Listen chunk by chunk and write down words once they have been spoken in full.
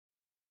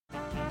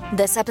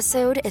This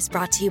episode is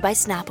brought to you by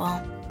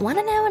Snapple. Want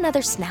to know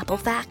another Snapple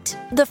fact?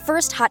 The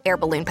first hot air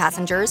balloon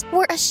passengers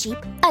were a sheep,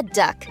 a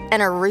duck,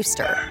 and a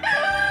rooster.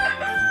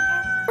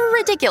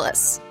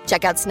 Ridiculous.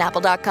 Check out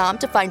Snapple.com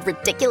to find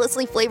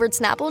ridiculously flavored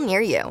Snapple near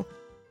you.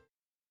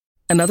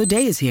 Another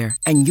day is here,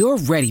 and you're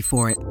ready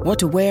for it. What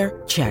to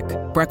wear? Check.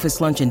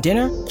 Breakfast, lunch, and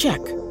dinner?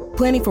 Check.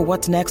 Planning for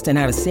what's next and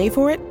how to save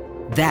for it?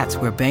 That's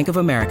where Bank of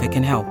America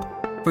can help.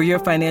 For your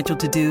financial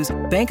to-dos,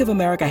 Bank of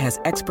America has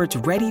experts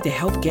ready to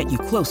help get you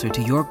closer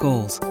to your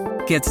goals.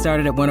 Get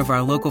started at one of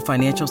our local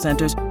financial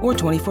centers or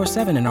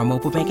 24/7 in our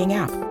mobile banking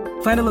app.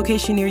 Find a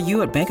location near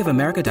you at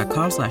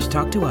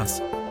bankofamerica.com/talktous.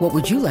 What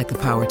would you like the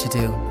power to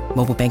do?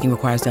 Mobile banking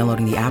requires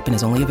downloading the app and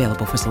is only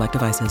available for select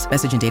devices.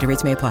 Message and data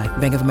rates may apply.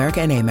 Bank of America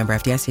N.A., member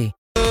FDIC.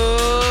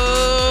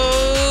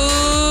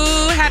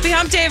 Happy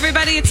Hump Day,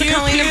 everybody. It's the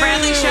Colleen and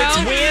Bradley Show. It's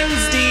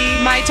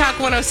Wednesday. My Talk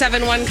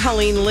 107.1,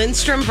 Colleen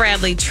Lindstrom,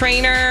 Bradley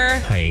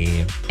Trainer.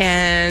 Hi.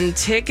 And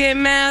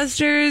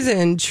Ticketmaster's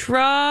in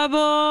trouble.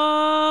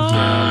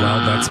 Yeah,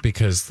 well, that's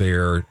because they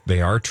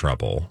are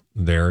trouble.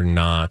 They're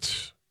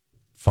not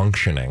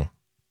functioning.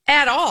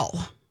 At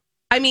all.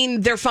 I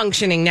mean, they're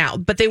functioning now,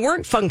 but they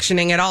weren't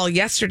functioning at all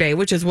yesterday,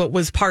 which is what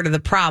was part of the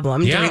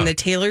problem during the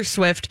Taylor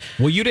Swift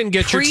Well, you didn't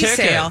get your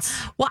pre-sale. tickets.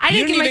 Well, I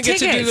didn't get my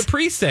tickets. You didn't even get to do the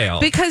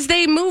pre-sale. Because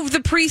they moved the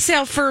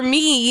pre-sale for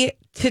me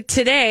to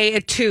today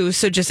at 2,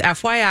 so just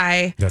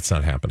FYI. That's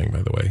not happening,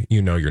 by the way.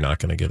 You know you're not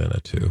going to get in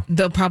at 2.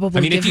 They'll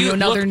probably give you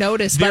another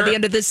notice by the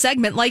end of this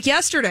segment, like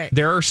yesterday.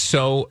 There are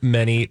so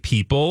many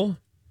people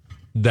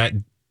that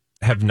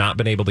have not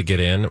been able to get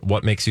in.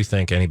 What makes you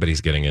think anybody's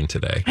getting in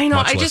today? I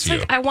know.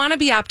 I want to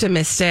be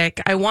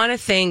optimistic. I want to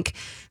think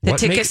that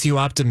what makes you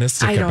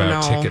optimistic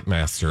about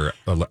Ticketmaster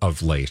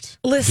of late?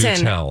 Listen,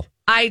 do tell.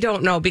 I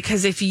don't know,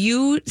 because if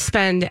you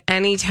spend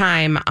any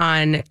time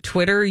on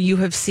Twitter, you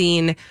have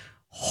seen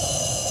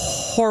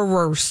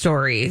horror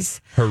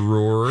stories.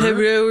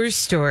 Horror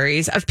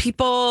stories of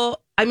people.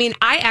 I mean,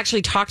 I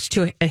actually talked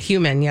to a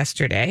human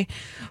yesterday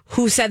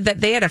who said that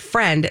they had a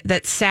friend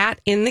that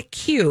sat in the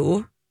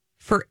queue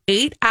for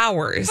 8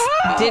 hours,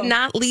 did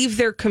not leave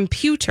their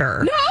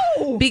computer.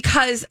 No!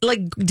 Because,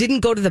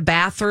 didn't go to the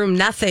bathroom,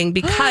 nothing,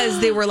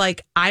 because they were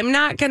like, I'm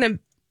not going to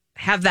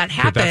have that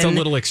happen. But that's a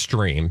little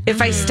extreme.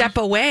 If I step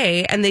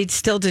away, and they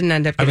still didn't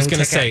end up getting tickets.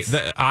 I was going to say,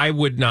 that I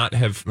would not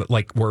have,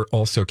 we're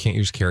also, can't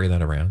you just carry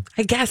that around?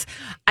 I guess.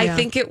 Yeah. I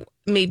think it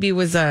maybe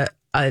was a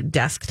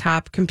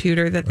desktop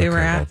computer that they were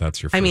at. Well,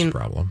 that's your first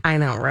problem. I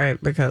know,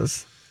 right?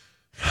 Because,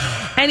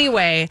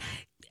 anyway,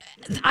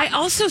 I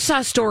also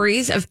saw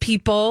stories of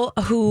people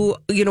who,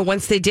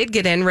 once they did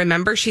get in,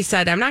 remember she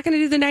said, I'm not going to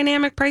do the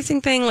dynamic pricing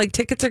thing.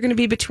 Tickets are going to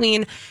be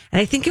between,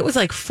 and I think it was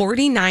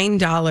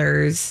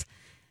 $49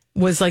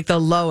 was the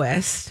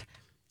lowest.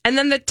 And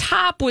then the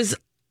top was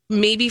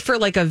maybe for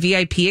a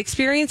VIP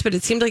experience, but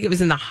it seemed like it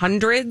was in the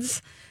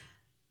hundreds.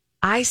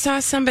 I saw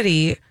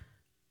somebody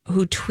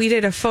who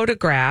tweeted a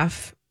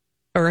photograph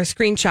or a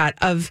screenshot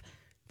of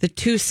the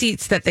 2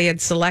 seats that they had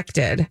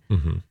selected.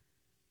 Mm-hmm.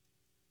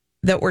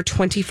 That were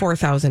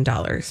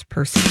 $24,000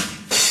 per seat.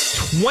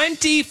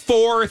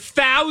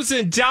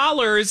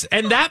 $24,000,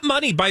 and that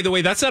money, by the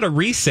way, that's not a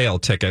resale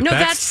ticket. No,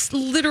 that's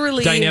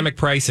literally dynamic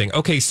pricing.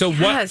 Okay, so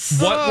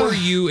yes. what were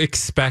you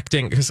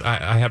expecting? Because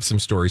I have some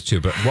stories too,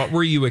 but what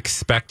were you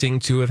expecting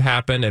to have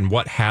happened, and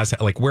what has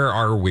where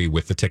are we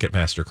with the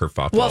Ticketmaster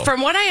kerfuffle? Well,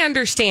 from what I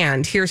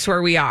understand, here's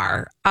where we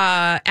are.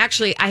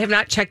 Actually, I have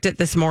not checked it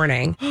this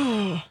morning,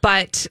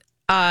 but.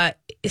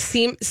 It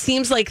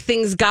seems like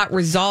things got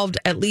resolved,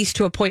 at least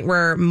to a point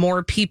where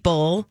more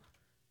people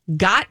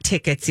got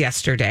tickets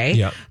yesterday.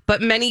 Yep.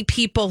 But many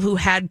people who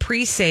had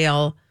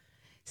pre-sale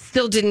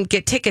still didn't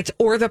get tickets,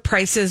 or the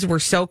prices were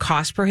so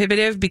cost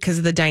prohibitive because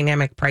of the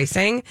dynamic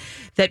pricing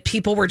that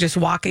people were just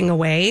walking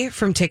away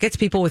from tickets.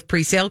 People with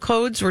pre-sale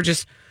codes were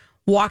just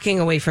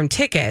walking away from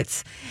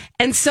tickets.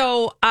 And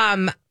so,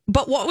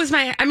 but what was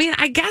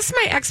I guess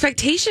my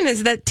expectation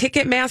is that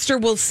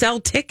Ticketmaster will sell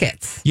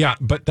tickets. Yeah,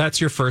 but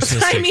that's your first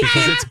mistake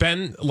because it's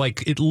been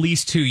at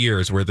least 2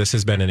 years where this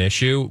has been an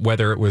issue,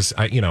 whether it was,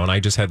 and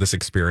I just had this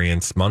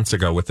experience months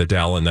ago with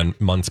Adele and then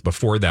months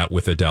before that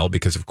with Adele,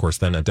 because of course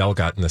then Adele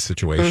got in this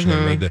situation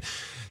and made the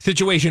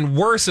situation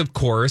worse, of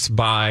course,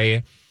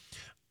 by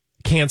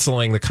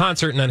canceling the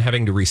concert and then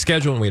having to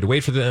reschedule, and we had to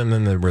wait for them. And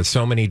then there were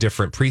so many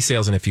different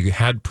pre-sales. And if you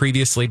had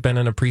previously been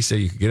in a pre-sale,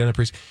 you could get in a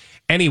pre-sale.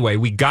 Anyway,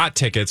 we got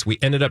tickets. We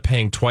ended up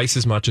paying twice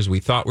as much as we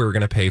thought we were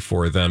going to pay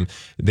for them.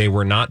 They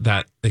were not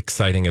that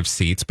exciting of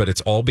seats, but it's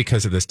all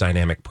because of this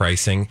dynamic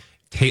pricing.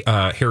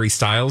 Harry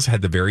Styles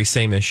had the very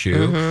same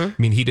issue. Mm-hmm. I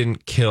mean, he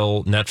didn't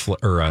kill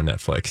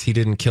Netflix. He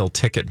didn't kill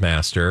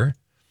Ticketmaster,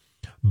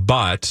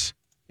 but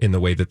in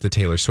the way that the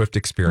Taylor Swift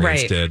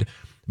experience did.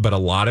 But a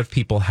lot of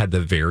people had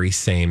the very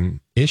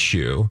same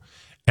issue.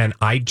 And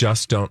I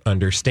just don't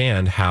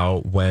understand how,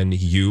 when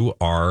you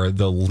are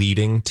the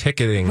leading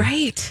ticketing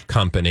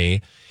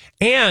company,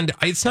 and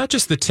it's not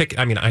just the ticket.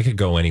 I mean, I could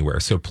go anywhere,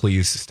 so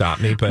please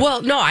stop me. But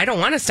well, no, I don't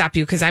want to stop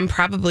you because I'm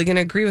probably going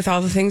to agree with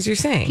all the things you're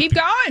saying. Keep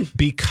going.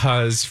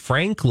 Because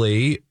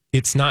frankly,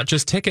 it's not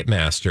just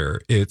Ticketmaster,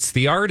 it's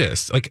the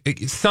artist. Like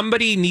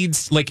somebody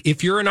needs, like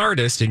if you're an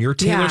artist and you're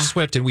Taylor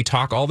Swift, and we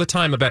talk all the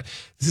time about,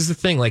 this is the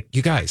thing, like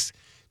you guys,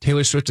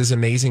 Taylor Swift is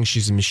amazing.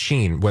 She's a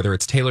machine, whether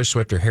it's Taylor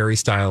Swift or Harry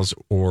Styles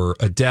or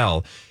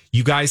Adele.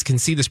 You guys can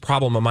see this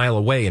problem a mile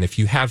away. And if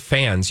you have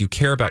fans, you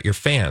care about your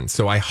fans.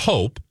 So I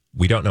hope,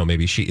 we don't know,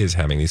 maybe she is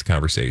having these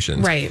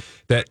conversations, right?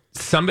 That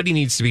somebody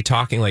needs to be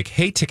talking like,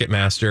 hey,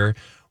 Ticketmaster,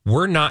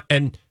 we're not,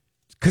 and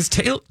because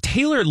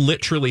Taylor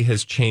literally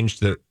has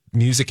changed the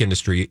music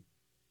industry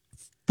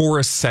for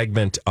a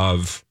segment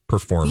of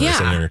performers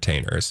and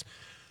entertainers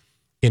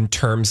in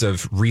terms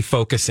of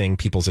refocusing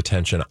people's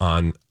attention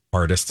on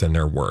artists and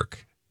their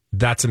work.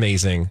 That's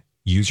amazing.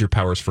 Use your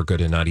powers for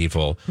good and not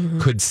evil. Mm-hmm.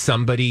 Could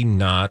somebody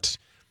not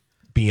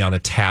be on a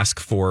task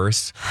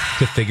force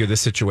to figure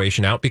this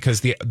situation out?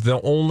 Because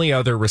the only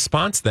other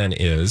response then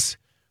is,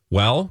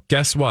 well,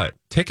 guess what?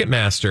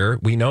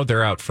 Ticketmaster, we know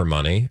they're out for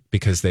money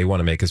because they want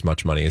to make as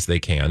much money as they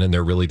can, and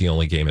they're really the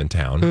only game in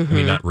town. Mm-hmm. I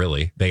mean, not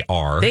really. They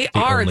are. They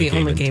are the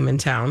only game in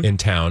town. In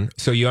town.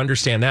 So you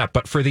understand that.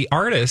 But for the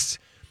artists,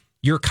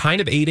 you're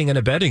kind of aiding and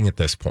abetting at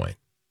this point.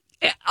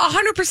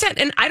 100%.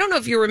 And I don't know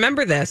if you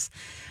remember this,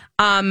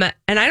 and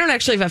I don't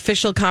actually have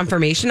official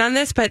confirmation on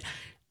this, but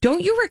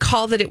don't you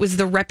recall that it was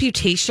the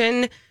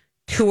Reputation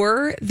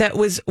tour that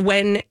was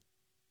when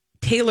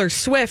Taylor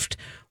Swift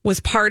was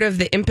part of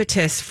the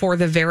impetus for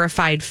the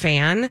verified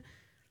fan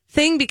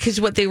thing? Because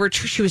what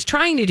she was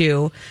trying to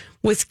do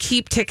was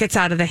keep tickets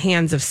out of the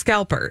hands of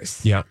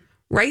scalpers. Yeah.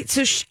 Right?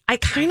 So I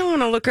kind of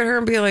want to look at her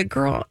and be like,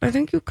 girl, I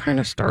think you kind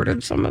of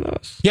started some of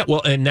this. Yeah.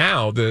 Well, and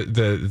now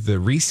the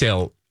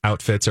resale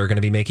outfits are going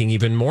to be making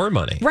even more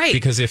money. Right.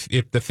 Because if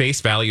the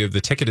face value of the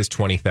ticket is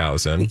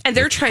 $20,000. And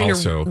they're trying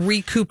to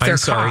recoup their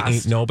cost.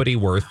 Ain't nobody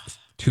worth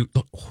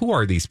who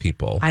are these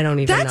people? I don't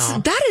even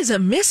know. That is a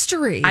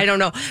mystery. I don't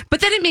know.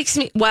 But then it makes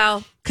me,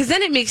 because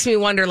then it makes me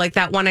wonder, like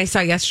that one I saw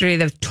yesterday,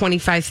 the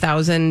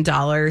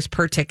 $25,000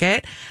 per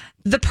ticket.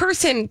 The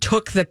person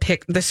took the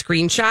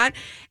screenshot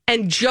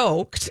and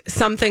joked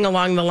something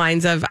along the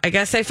lines of, I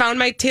guess I found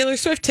my Taylor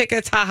Swift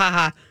tickets. Ha ha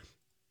ha.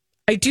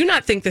 I do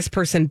not think this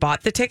person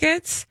bought the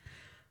tickets,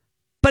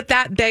 but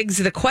that begs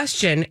the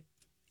question,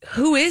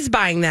 who is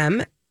buying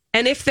them?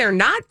 And if they're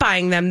not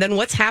buying them, then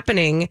what's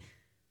happening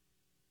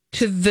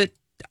to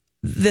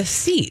the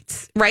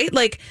seats, right?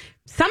 Like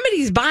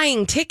somebody's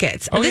buying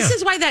tickets. This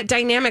is why that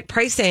dynamic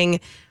pricing.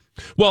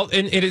 Well,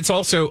 and it's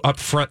also up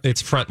front.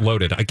 It's front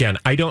loaded. Again,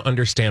 I don't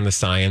understand the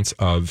science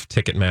of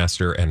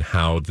Ticketmaster and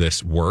how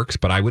this works,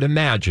 but I would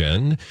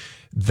imagine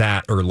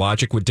that, or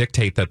logic would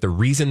dictate that the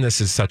reason this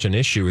is such an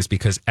issue is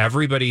because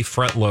everybody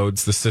front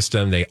loads the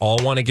system. They all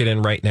want to get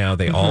in right now.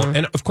 They all,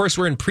 and of course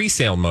we're in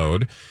pre-sale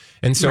mode.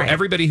 And so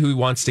everybody who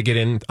wants to get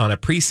in on a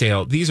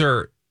pre-sale, these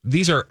are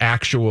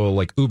actual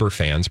like Uber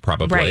fans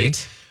probably.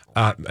 Right.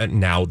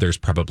 Now there's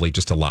probably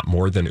just a lot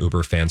more than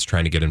Uber fans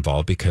trying to get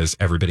involved because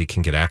everybody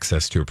can get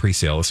access to a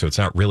pre-sale. So it's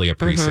not really a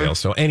pre-sale.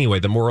 So anyway,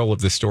 the moral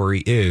of the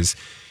story is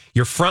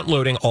you're front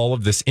loading all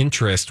of this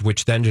interest,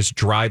 which then just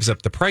drives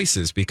up the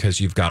prices because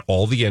you've got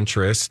all the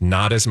interest,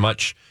 not as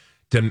much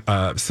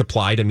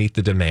supply to meet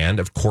the demand.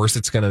 Of course,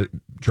 it's going to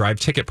drive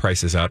ticket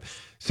prices up.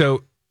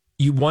 So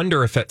you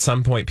wonder if at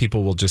some point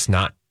people will just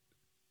not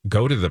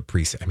go to the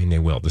pre-sale. I mean, they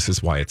will. This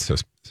is why it's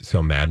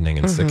so maddening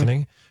and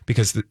sickening,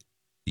 because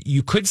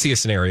you could see a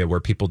scenario where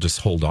people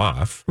just hold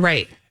off.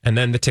 Right. And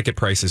then the ticket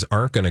prices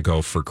aren't going to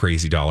go for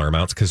crazy dollar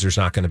amounts because there's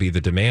not going to be the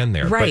demand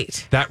there. Right.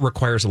 But that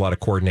requires a lot of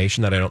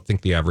coordination that I don't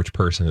think the average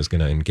person is going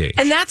to engage.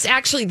 And that's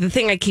actually the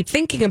thing I keep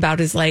thinking about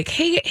is like,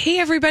 hey,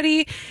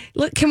 everybody,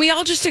 look, can we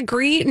all just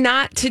agree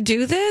not to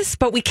do this?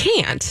 But we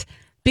can't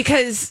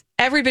because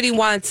everybody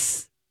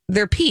wants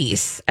their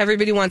piece.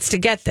 Everybody wants to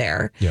get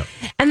there. Yeah.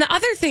 And the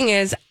other thing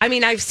is, I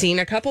mean, I've seen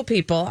a couple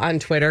people on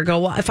Twitter go,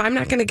 well, if I'm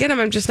not going to get them,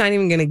 I'm just not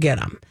even going to get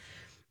them.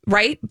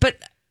 Right. But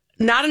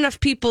not enough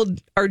people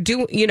are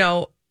doing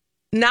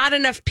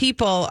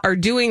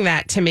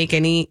that to make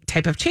any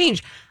type of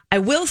change. I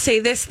will say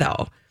this,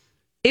 though.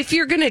 If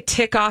you're going to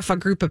tick off a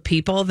group of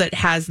people that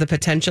has the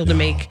potential to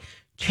make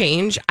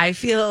change, I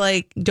feel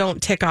like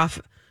don't tick off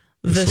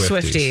the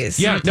Swifties.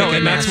 Yeah, no,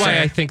 and that's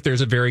why I think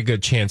there's a very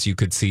good chance you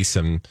could see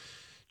some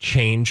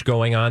change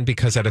going on,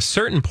 because at a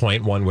certain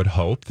point, one would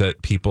hope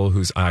that people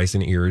whose eyes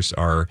and ears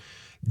are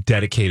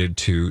dedicated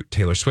to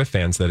Taylor Swift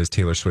fans, that is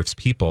Taylor Swift's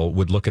people,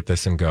 would look at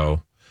this and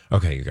go,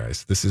 okay, you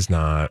guys, this is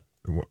not,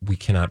 we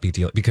cannot be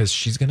dealing, because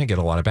she's going to get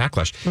a lot of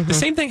backlash. The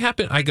same thing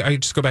happened. I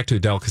just go back to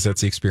Adele because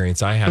that's the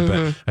experience I had,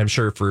 but I'm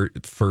sure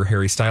for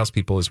Harry Styles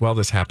people as well,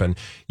 this happened.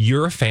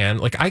 You're a fan.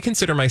 Like, I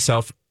consider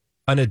myself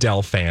an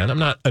Adele fan. I'm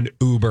not an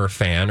Uber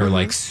fan or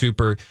like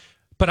super,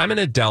 but I'm an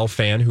Adele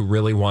fan who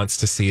really wants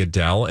to see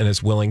Adele and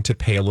is willing to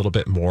pay a little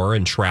bit more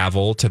and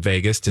travel to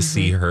Vegas to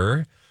see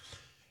her.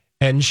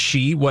 And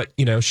she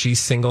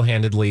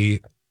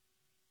single-handedly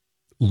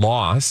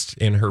lost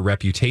in her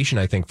reputation,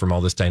 I think, from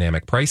all this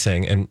dynamic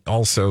pricing. And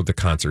also the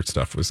concert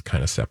stuff was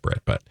kind of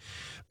separate.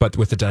 But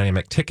with the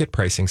dynamic ticket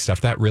pricing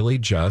stuff, that really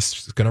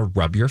just is going to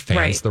rub your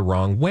fans the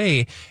wrong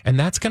way. And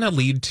that's going to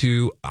lead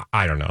to,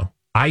 I don't know,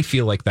 I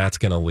feel like that's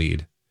going to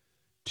lead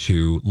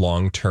to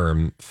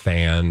long-term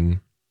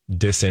fan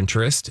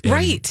disinterest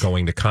in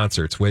going to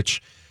concerts,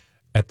 which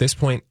at this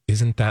point,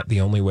 isn't that the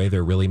only way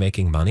they're really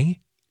making money?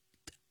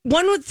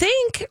 One would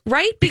think,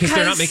 right? Because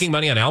they're not making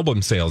money on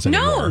album sales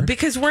anymore. No,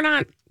 because we're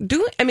not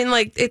doing,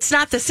 it's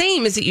not the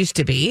same as it used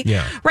to be.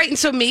 Yeah. Right. And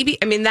so maybe,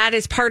 that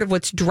is part of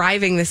what's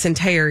driving this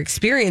entire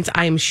experience,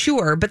 I'm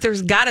sure, but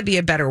there's got to be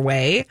a better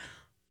way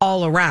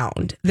all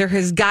around. There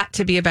has got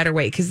to be a better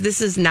way because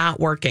this is not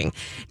working.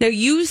 Now,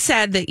 you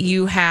said that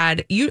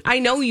I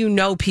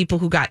know people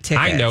who got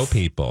tickets. I know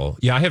people.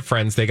 Yeah, I have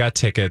friends. They got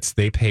tickets.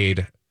 They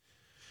paid,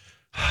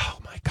 oh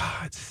my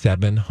God,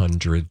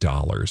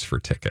 $700 for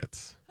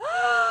tickets.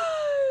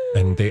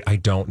 And I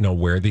don't know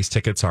where these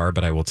tickets are,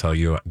 but I will tell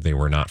you they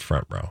were not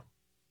front row.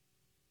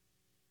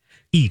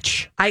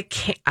 Each. I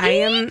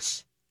don't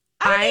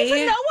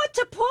even know what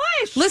to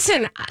push.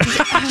 Listen,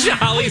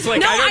 Holly's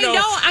like, I don't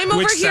know. I'm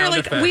over here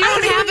like effect. We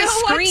don't have a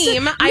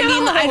scream.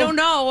 I don't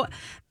know.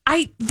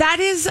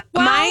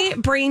 My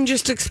brain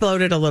just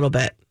exploded a little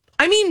bit.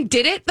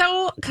 Did it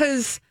though?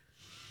 Because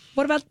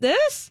what about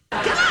this?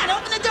 Come on,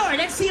 open the door.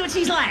 Let's see what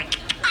she's like.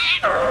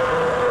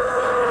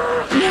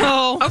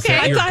 No. Okay,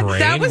 I thought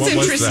that was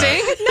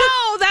interesting.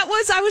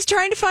 I was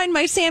trying to find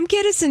my Sam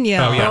Kinison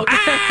yell. Oh,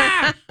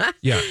 yeah.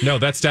 Yeah, no,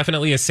 that's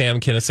definitely a Sam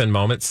Kinison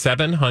moment.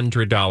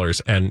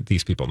 $700, and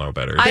these people know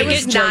better. I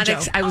was not.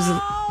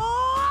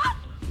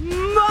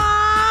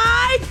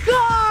 My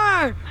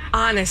car!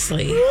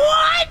 Honestly.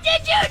 What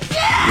did you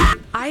do?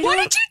 What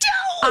did you do?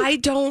 I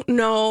don't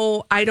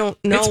know.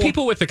 It's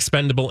people with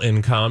expendable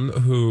income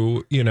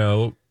who,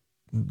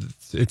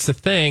 it's a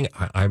thing.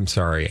 I'm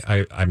sorry.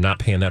 I'm not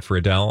paying that for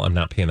Adele. I'm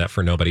not paying that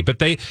for nobody.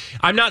 But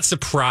I'm not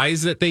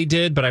surprised that they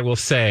did, but I will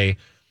say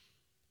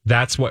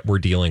that's what we're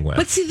dealing with.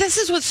 But see, this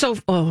is what's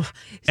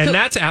and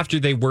that's after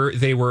they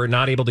were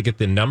not able to get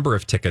the number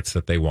of tickets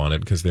that they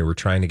wanted because they were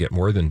trying to get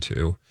more than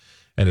 2.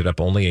 Ended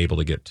up only able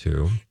to get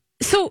 2.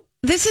 So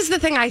this is the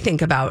thing I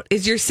think about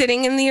is you're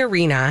sitting in the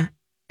arena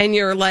and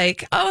you're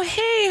like, oh,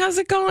 hey, how's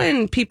it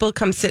going? People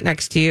come sit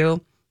next to you.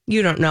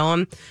 You don't know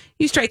them.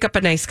 You strike up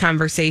a nice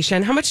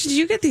conversation. How much did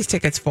you get these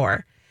tickets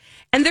for?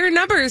 And their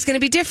number is going to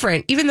be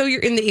different, even though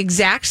you're in the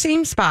exact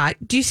same spot.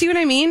 Do you see what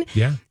I mean?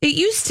 Yeah. It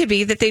used to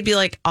be that they'd be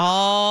like,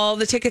 all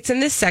the tickets in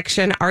this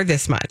section are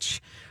this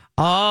much.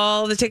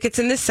 All the tickets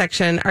in this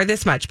section are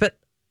this much. But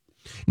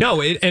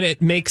no,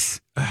 it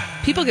makes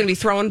people going to be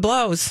throwing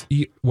blows.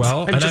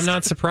 I'm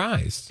not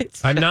surprised.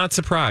 I'm not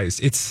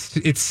surprised.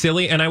 It's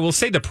silly. And I will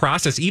say the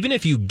process, even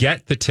if you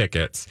get the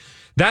tickets,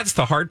 that's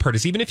the hard part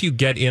is even if you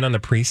get in on the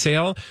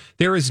pre-sale,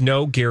 there is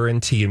no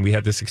guarantee. And we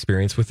had this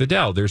experience with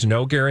Adele. There's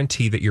no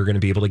guarantee that you're going to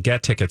be able to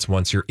get tickets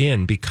once you're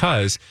in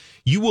because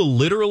you will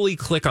literally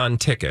click on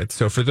tickets.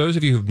 So for those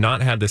of you who've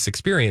not had this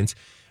experience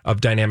of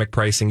dynamic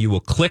pricing, you will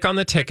click on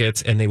the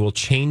tickets and they will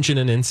change in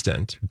an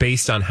instant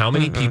based on how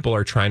many people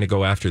are trying to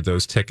go after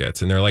those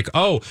tickets. And they're like,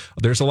 oh,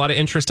 there's a lot of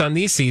interest on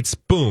these seats.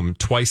 Boom,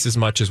 twice as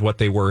much as what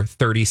they were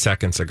 30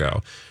 seconds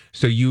ago.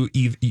 So you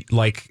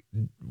like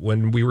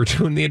when we were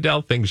doing the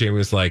Adele thing, Jamie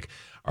was like,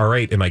 all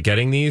right, am I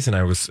getting these?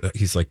 And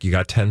he's like, you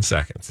got 10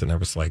 seconds. And I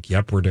was like,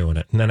 yep, we're doing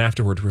it. And then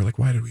afterward, we were like,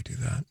 why did we do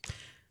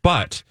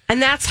that? And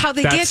that's how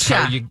they get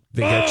you.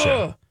 They get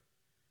you.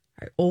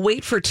 We'll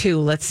wait for 2.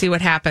 Let's see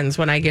what happens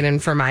when I get in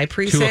for my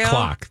pre-sale.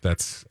 2:00.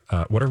 That's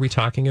what are we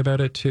talking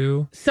about at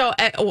 2? So,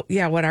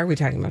 what are we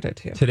talking about at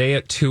 2? Today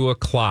at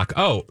 2:00.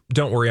 Oh,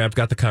 don't worry. I've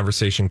got the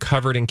conversation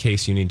covered in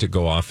case you need to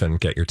go off and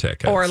get your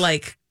tickets. Or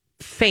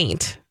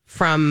faint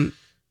from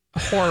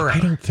horror. I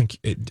don't think.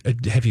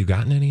 Have you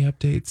gotten any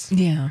updates?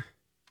 Yeah.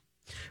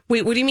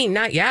 Wait, what do you mean?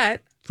 Not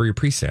yet. For your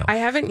pre-sale? I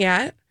haven't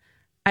yet.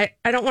 I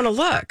don't want to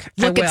look.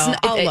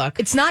 I'll look.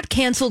 It's not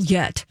canceled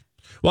yet.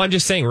 Well, I'm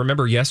just saying,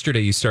 remember yesterday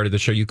you started the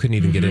show, you couldn't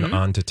even get in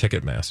onto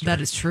Ticketmaster.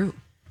 That is true.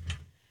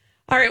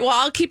 All right, well,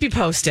 I'll keep you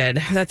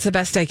posted. That's the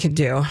best I can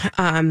do.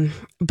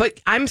 But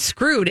I'm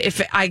screwed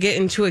if I get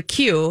into a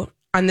queue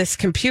on this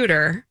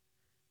computer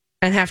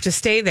and have to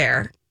stay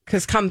there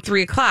because come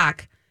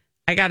 3:00,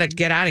 I got to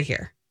get out of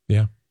here.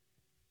 Yeah.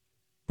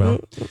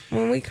 Well,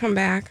 when we come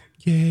back.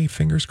 Yay,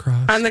 fingers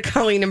crossed. On the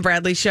Colleen and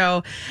Bradley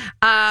Show,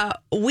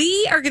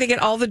 we are going to get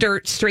all the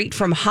dirt straight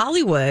from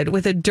Hollywood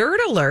with a dirt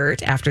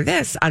alert after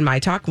this on My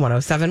Talk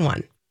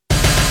 107.1.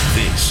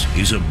 This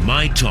is a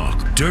My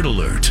Talk Dirt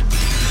Alert.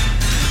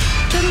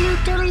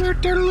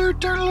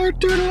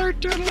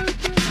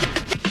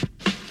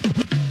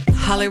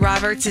 Holly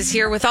Roberts is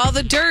here with all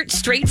the dirt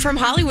straight from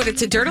Hollywood.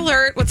 It's a dirt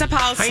alert. What's up,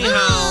 House? Hi,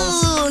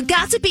 House.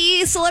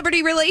 Gossipy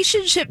celebrity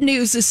relationship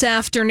news this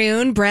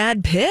afternoon.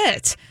 Brad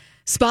Pitt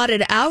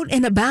spotted out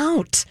and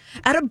about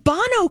at a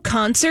Bono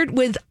concert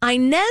with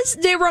Inez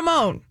de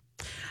Ramon.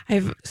 I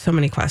have so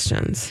many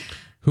questions.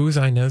 Who is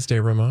Inez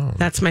de Ramon?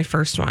 That's my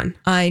first one.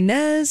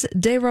 Inez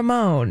de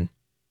Ramon.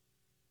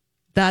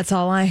 That's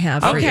all I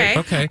have for you.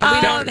 Okay.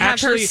 We don't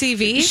have her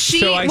CV.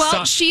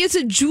 She is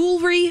a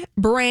jewelry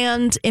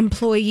brand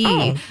employee.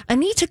 Oh.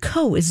 Anita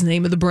Ko is the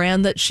name of the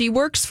brand that she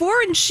works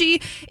for, and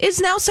she is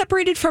now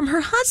separated from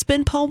her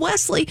husband, Paul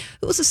Wesley,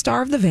 who was a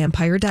star of The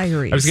Vampire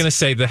Diaries. I was going to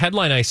say, the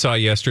headline I saw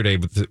yesterday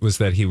was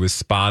that he was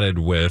spotted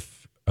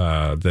with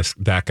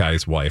that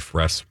guy's wife,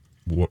 Russ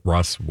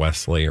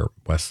Wesley, or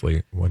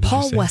Wesley. What did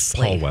you say?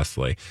 Paul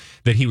Wesley.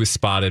 That he was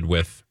spotted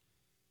with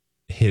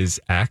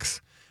his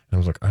ex. I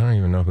was like, I don't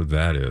even know who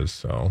that is.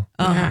 So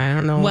I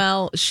don't know.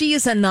 Well, she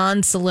is a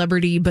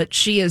non-celebrity, but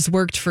she has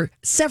worked for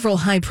several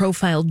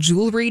high-profile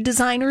jewelry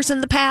designers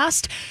in the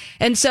past.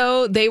 And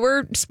so they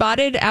were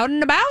spotted out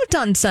and about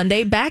on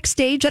Sunday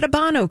backstage at a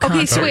Bono concert.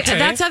 Okay, so wait,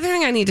 that's the other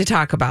thing I need to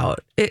talk about.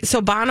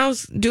 So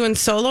Bono's doing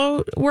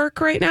solo work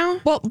right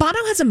now? Well, Bono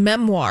has a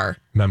memoir.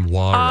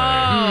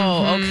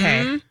 Oh,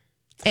 okay.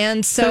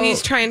 And so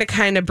he's trying to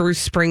kind of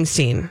Bruce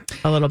Springsteen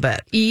a little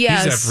bit.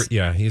 Yes.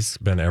 He's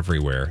been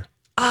everywhere.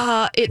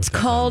 It's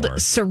called memoir.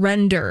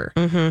 Surrender.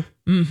 And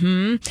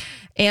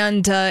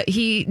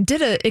he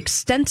did an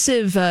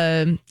extensive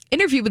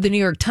interview with the New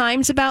York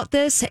Times about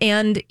this,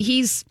 and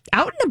he's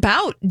out and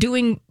about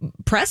doing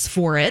press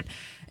for it.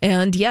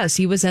 And yes,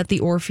 he was at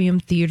the Orpheum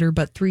Theater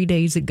but 3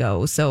 days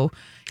ago.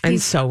 And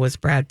so was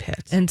Brad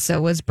Pitt. And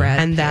that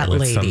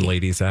with lady. Some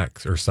lady's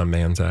ex or some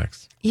man's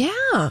ex.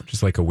 Yeah.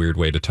 Just like a weird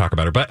way to talk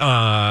about her. But,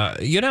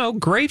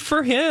 great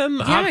for him.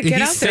 Yeah, get he's out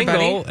there,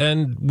 single buddy.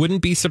 and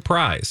wouldn't be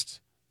surprised.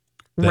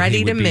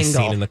 Ready to mingle.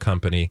 Seen in the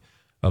company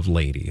of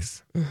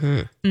ladies.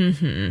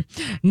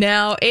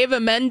 Now, Eva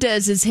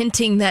Mendes is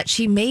hinting that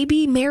she may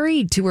be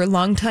married to her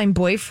longtime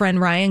boyfriend,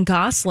 Ryan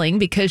Gosling,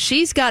 because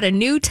she's got a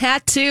new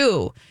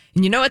tattoo.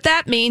 And you know what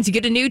that means? You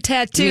get a new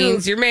tattoo. It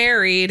means you're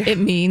married. It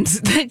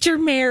means that you're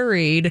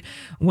married.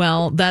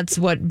 Well, that's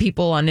what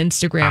people on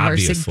Instagram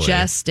Obviously. are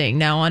suggesting.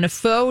 Now, on a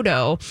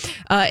photo,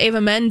 Eva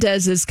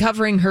Mendes is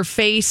covering her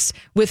face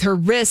with her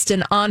wrist,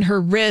 and on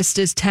her wrist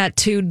is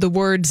tattooed the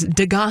words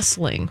 "de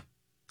Gosling."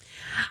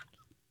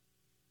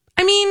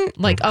 I mean,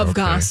 of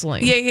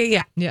Gosling.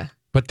 Yeah.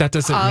 But that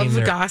doesn't mean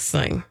of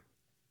Gosling,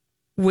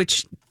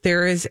 which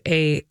there is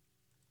a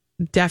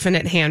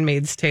definite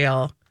Handmaid's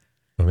Tale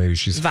well, maybe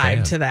she's a vibe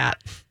fan. to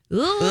that. In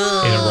a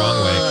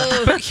wrong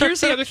way. But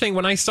here's the other thing.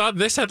 When I saw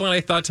this headline,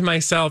 I thought to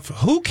myself,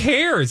 who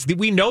cares?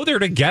 We know they're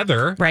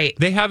together. Right.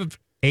 They have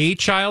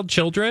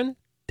children.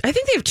 I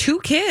think they have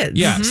 2 kids.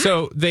 Yeah,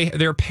 so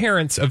they're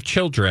parents of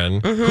children.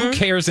 Who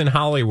cares in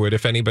Hollywood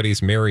if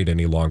anybody's married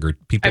any longer?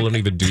 People don't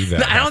even do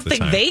that. I don't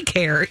think they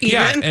care. Even.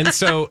 Yeah,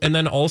 and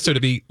then also to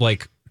be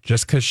like,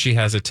 just because she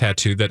has a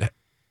tattoo that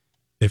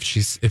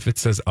if it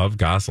says of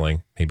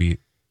Gosling, maybe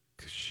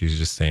she's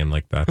just saying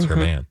like that's her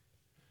man.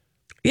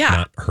 Yeah,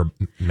 not her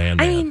man.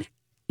 I mean,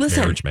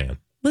 listen, marriage man.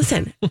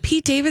 Listen,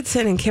 Pete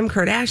Davidson and Kim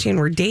Kardashian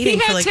were dating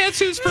for like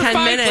tattoos for 10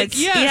 5 minutes.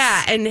 Yes.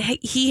 Yeah, and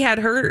he had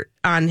her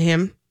on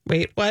him.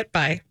 Wait, what?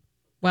 Bye.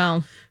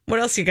 Well, what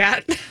else you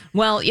got?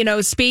 Well,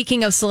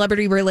 speaking of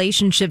celebrity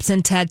relationships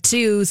and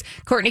tattoos,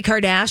 Kourtney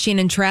Kardashian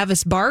and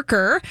Travis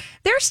Barker,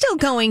 they're still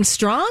going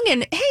strong.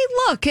 And hey,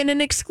 look, in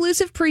an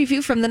exclusive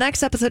preview from the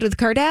next episode of The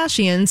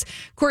Kardashians,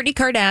 Kourtney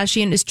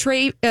Kardashian is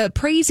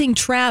praising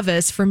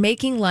Travis for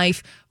making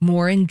life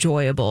more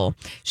enjoyable.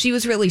 She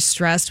was really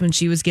stressed when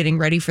she was getting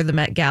ready for the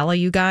Met Gala,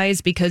 you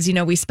guys, because,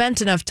 we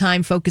spent enough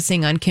time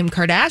focusing on Kim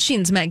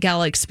Kardashian's Met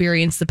Gala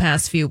experience the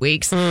past few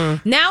weeks.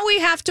 Now we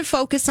have to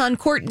focus on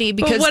Kourtney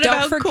because what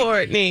about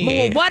Kourtney?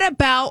 Well, what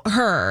about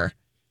her?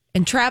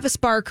 And Travis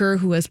Barker,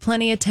 who has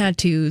plenty of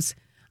tattoos,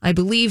 I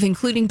believe,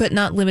 including but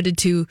not limited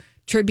to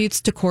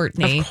tributes to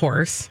Kourtney. Of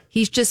course.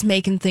 He's just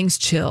making things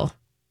chill.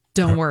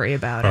 Don't worry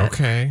about it.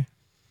 Okay.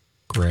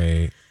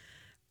 Great.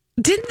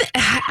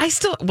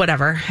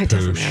 Whatever. It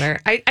doesn't matter.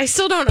 I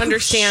still don't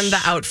understand the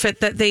outfit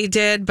that they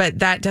did, but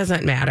that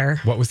doesn't matter.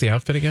 What was the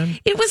outfit again?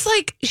 It was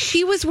like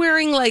she was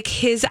wearing like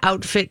his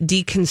outfit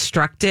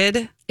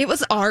deconstructed. It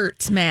was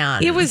art,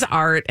 man. It was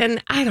art,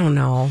 and I don't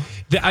know.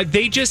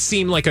 They just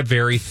seem like a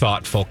very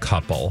thoughtful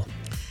couple.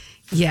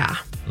 Yeah.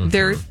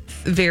 They're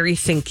very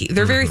thinky.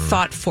 They're very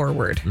thought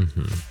forward.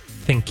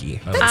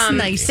 Thinky. That's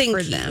nice thinky.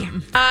 for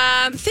them.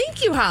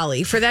 Thank you,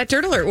 Holly, for that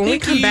Dirt Alert. When we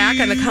come back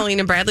on the Colleen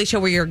and Bradley Show,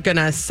 we are going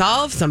to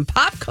solve some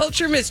pop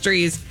culture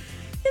mysteries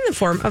in the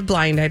form of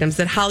blind items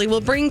that Holly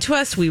will bring to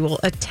us. We will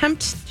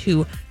attempt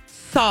to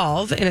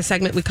solve in a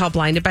segment we call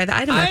Blinded by the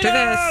Item after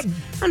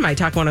this on My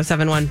Talk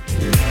 1071.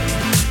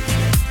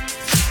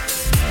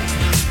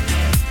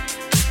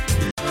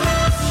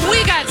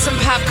 We got some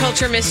pop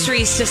culture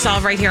mysteries to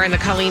solve right here on the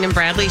Colleen and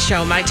Bradley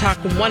Show. My Talk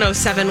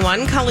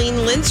 1071.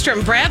 Colleen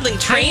Lindstrom, Bradley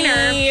Trainer.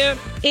 Hi.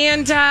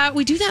 And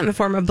we do that in the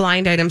form of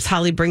blind items.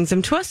 Holly brings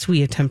them to us.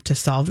 We attempt to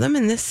solve them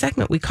in this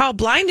segment we call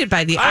Blinded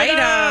by the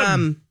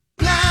Item.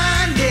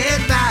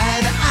 Blinded by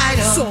the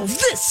item. Solve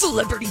this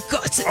celebrity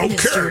gossip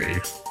mystery.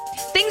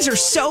 Things are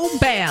so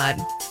bad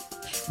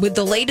with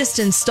the latest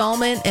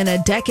installment in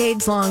a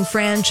decades-long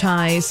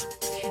franchise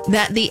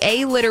that the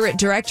illiterate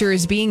director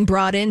is being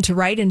brought in to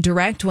write and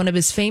direct one of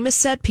his famous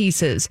set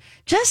pieces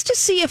just to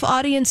see if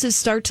audiences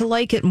start to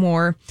like it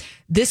more.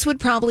 This would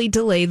probably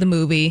delay the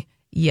movie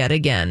yet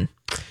again.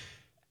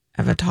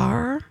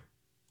 Avatar?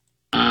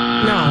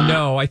 No.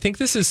 No, I think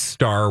this is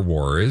Star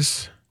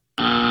Wars.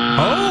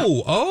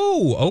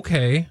 Oh,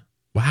 okay.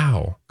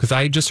 Wow. Because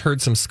I just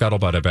heard some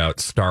scuttlebutt about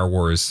Star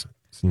Wars'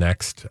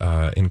 next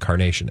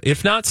incarnation.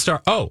 If not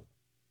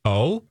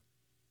Oh.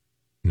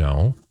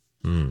 No.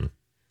 Can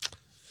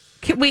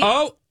we?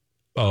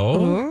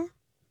 Oh.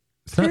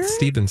 It's not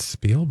Steven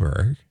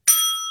Spielberg.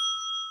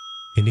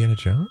 Indiana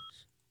Jones?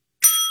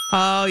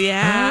 Oh,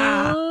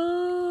 yeah.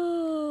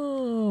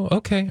 Oh,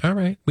 okay. All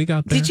right. We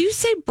got there. Did you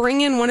say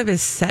bring in one of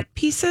his set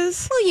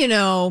pieces?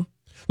 Well,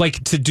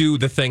 like to do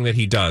the thing that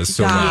he does.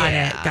 So Got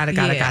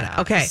it.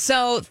 Okay.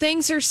 So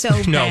things are so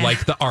no, bad.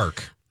 like the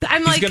Ark.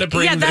 I'm He's gonna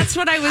bring that's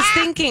what I was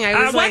thinking.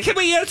 I was what can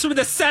we use from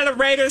the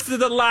accelerators of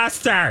the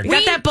Lost Ark?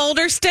 got that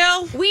boulder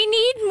still? We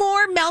need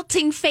more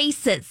melting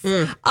faces.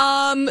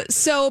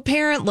 So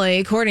apparently,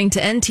 according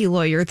to NT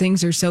Lawyer,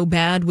 things are so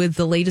bad with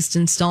the latest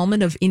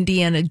installment of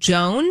Indiana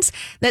Jones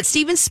that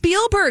Steven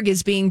Spielberg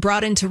is being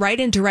brought in to write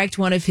and direct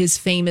one of his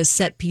famous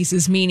set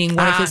pieces, meaning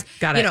one of his,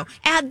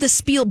 add the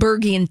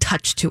Spielbergian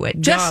touch to it,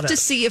 just to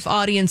see if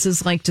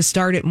audiences like to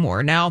start it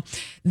more. Now,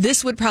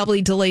 this would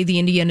probably delay the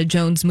Indiana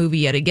Jones movie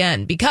yet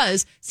again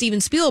because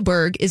Steven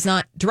Spielberg is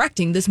not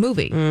directing this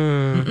movie.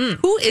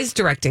 Who is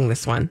directing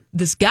this one?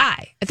 This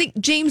guy, I think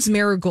James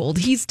Marigold,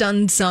 he's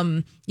done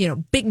some,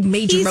 big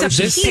major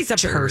motion He's a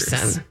pictures.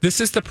 person.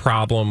 This is the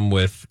problem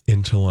with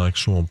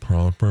intellectual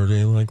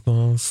property like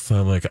this.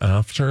 So like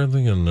after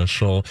the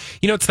initial,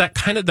 it's that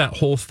kind of that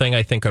whole thing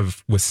I think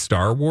of with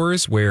Star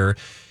Wars where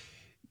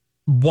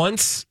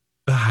once,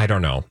 I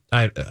don't know,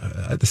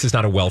 this is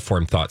not a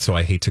well-formed thought, so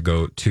I hate to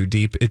go too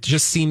deep. It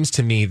just seems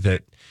to me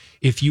that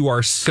if you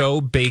are so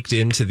baked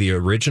into the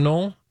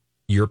original,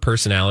 your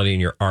personality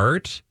and your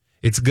art,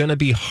 it's going to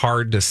be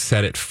hard to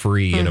set it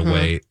free in a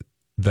way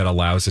that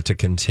allows it to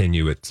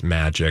continue its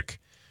magic.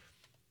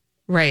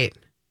 Right.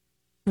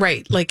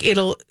 Like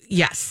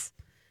yes.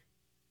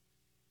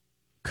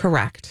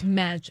 Correct.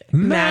 Magic.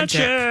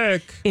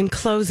 In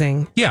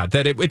closing. Yeah,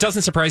 that it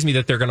doesn't surprise me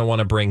that they're going to want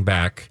to bring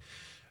back,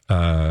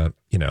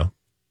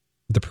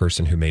 the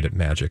person who made it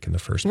magic in the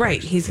first place.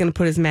 Right. He's going to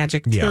put his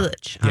magic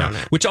touch on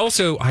it. Which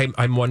also,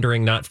 I'm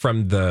wondering, not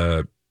from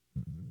the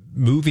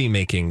movie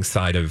making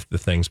side of the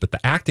things, but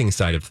the acting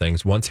side of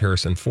things. Once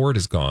Harrison Ford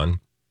is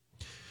gone,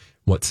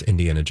 what's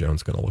Indiana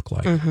Jones going to look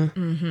like?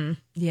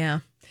 Yeah.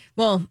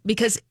 Well,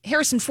 because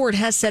Harrison Ford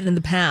has said in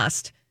the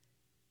past,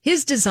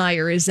 his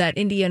desire is that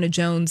Indiana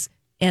Jones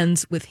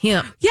ends with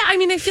him. Yeah, I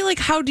mean, I feel like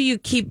how do you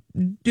keep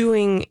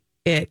doing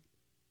it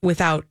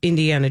without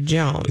Indiana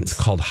Jones? It's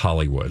called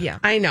Hollywood. Yeah.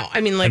 I know.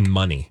 I mean, like, and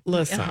money.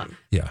 listen.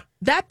 Yeah.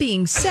 That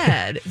being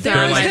said,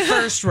 They're like,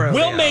 first rodeo.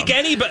 We'll make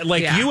anybody,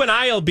 you and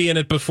I will be in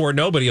it before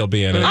nobody will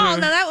be in it. Oh, now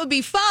that would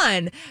be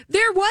fun.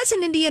 There was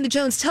an Indiana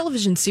Jones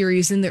television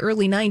series in the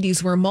early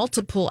 90s where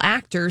multiple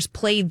actors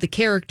played the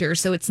character,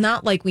 so it's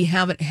not like we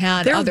haven't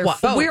had other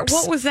folks.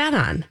 What was that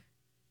on?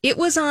 It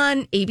was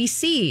on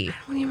ABC. I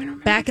don't even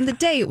remember. Back in the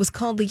day, it was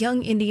called The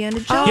Young Indiana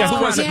Jones. Yeah,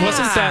 who was it?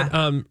 Wasn't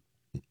that...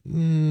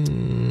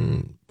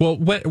 well,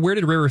 where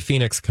did River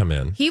Phoenix come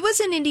in? He was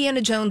in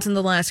Indiana Jones and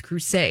the Last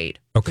Crusade.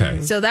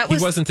 Okay. So that was...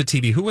 He wasn't the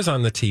TV. Who was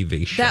on the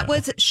TV show? That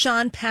was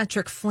Sean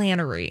Patrick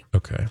Flannery.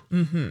 Okay.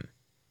 Mm-hmm.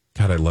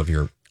 God, I love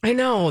your... I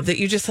know that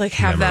you just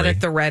have memory. that at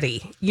the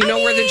ready. You know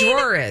where the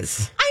drawer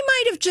is. I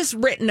might have just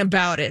written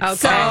about it. Okay.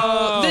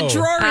 So the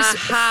drawer is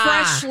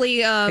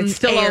freshly it's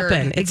still aired.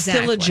 open. It's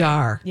still a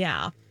jar.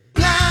 Yeah.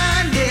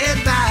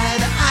 Blinded by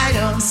the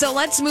item. So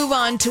let's move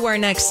on to our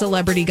next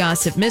celebrity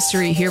gossip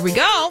mystery. Here we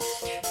go.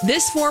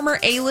 This former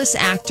A-list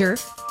actor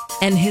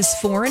and his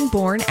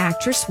foreign-born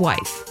actress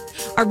wife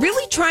are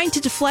really trying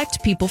to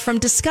deflect people from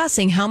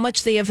discussing how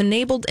much they have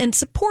enabled and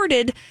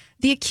supported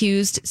the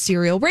accused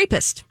serial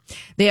rapist.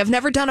 They have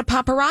never done a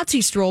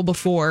paparazzi stroll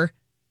before.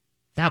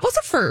 That was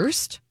a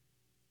first.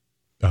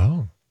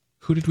 Oh.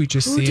 Who did we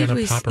just see on a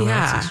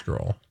paparazzi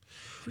stroll?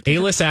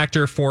 A-list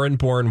actor,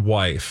 foreign-born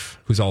wife,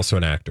 who's also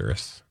an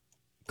actress.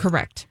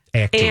 Correct.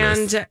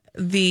 Actress. And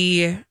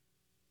the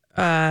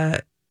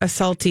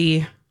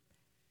assaulty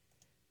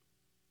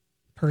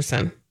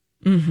person.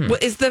 Mm-hmm. Well,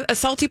 is the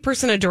assaulty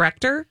person a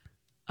director?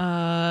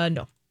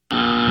 No.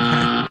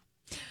 Okay.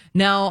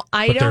 Now,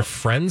 But they're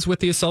friends with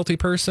the assaulty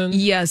person?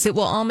 Yes, it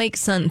will all make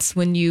sense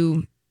when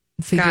you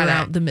figure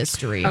out the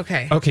mystery.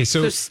 Okay,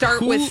 so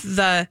start with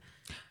the...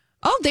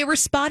 Oh, they were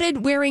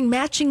spotted wearing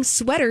matching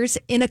sweaters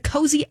in a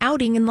cozy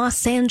outing in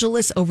Los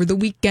Angeles over the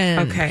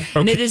weekend. Okay.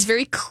 And it is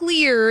very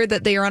clear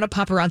that they are on a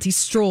paparazzi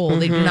stroll. Mm-hmm.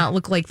 They do not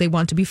look like they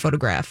want to be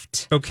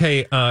photographed.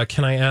 Okay,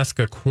 can I ask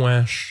a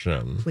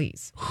question?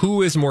 Please.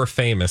 Who is more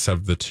famous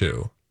of the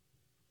two?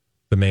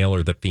 The male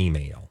or the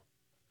female?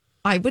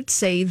 I would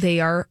say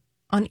they are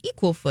on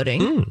equal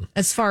footing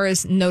as far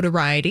as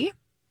notoriety.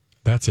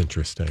 That's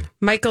interesting.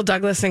 Michael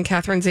Douglas and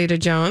Catherine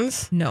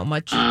Zeta-Jones? No,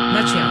 much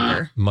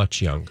younger.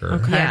 Much younger.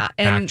 Okay. Yeah.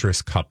 And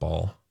actress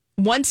couple.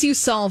 once you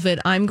solve it,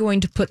 I'm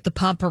going to put the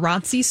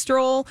paparazzi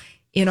stroll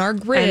in our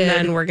grid. And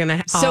then we're going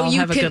to all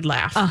have a good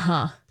laugh.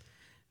 Uh-huh.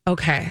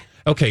 Okay.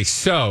 Okay,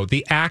 so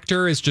the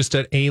actor is just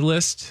an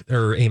A-list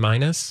or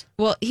A-minus?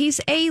 Well, he's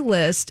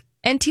A-list.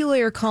 NT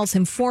Lawyer calls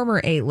him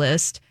former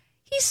A-list.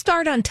 He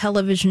starred on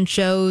television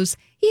shows.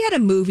 He had a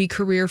movie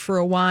career for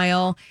a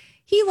while.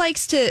 He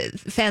likes to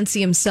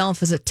fancy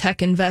himself as a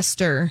tech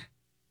investor,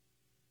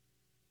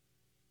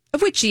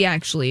 of which he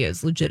actually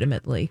is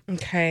legitimately.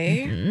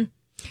 Okay. Mm-hmm.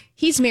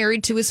 He's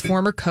married to his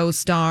former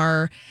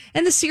co-star,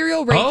 and the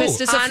serial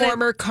rapist is a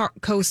former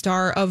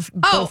co-star of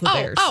both of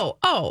theirs.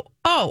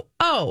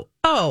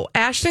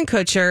 Ashton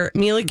Kutcher,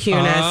 Mila Kunis,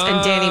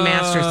 and Danny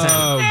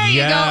Masterson. There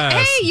you go.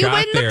 Hey, you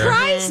win the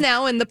prize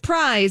now, and the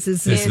prize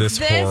is this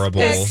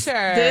horrible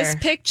this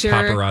picture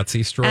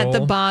paparazzi stroll at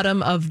the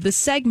bottom of the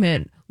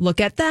segment. Look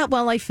at that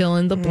while I fill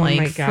in the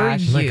blank for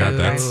you. Oh my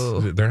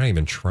God, they're not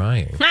even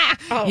trying.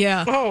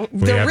 Yeah. Oh,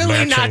 they're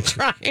really not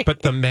trying.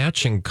 But the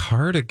matching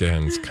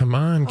cardigans, come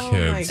on,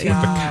 kids. With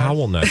the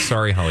cowl neck.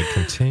 Sorry, Holly,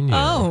 continue.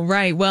 Oh,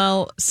 right.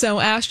 Well, so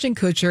Ashton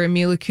Kutcher and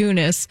Mila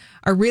Kunis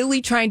are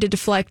really trying to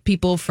deflect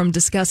people from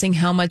discussing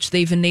how much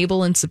they've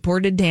enabled and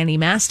supported Danny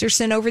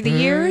Masterson over the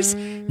years.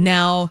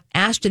 Now,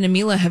 Ashton and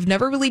Mila have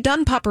never really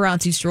done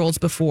paparazzi strolls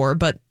before,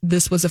 but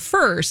this was a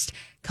first.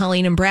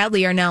 Colleen and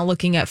Bradley are now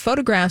looking at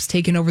photographs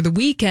taken over the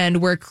weekend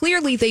where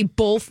clearly they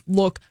both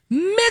look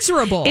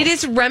miserable. It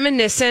is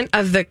reminiscent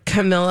of the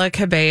Camila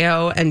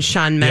Cabello and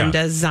Shawn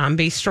Mendes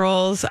zombie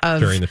strolls of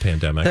during the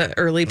pandemic, the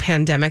early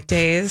pandemic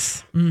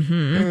days.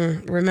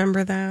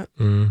 Remember that?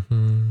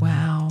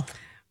 Wow.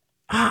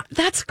 I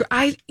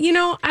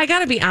got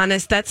to be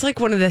honest. That's like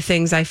one of the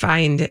things I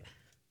find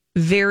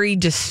very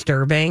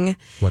disturbing.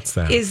 What's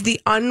that? Is the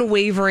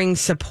unwavering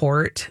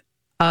support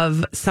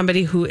of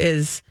somebody who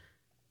is...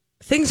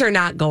 Things are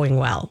not going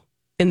well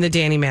in the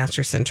Danny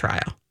Masterson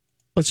trial.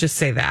 Let's just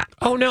say that.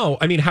 Oh, no.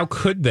 I mean, how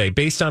could they?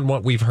 Based on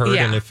what we've heard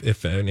and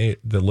if any,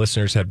 the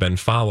listeners have been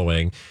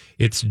following,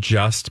 it's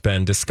just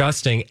been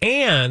disgusting.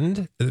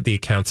 And the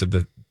accounts of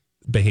the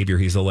behavior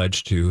he's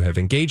alleged to have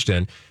engaged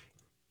in,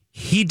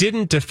 he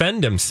didn't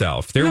defend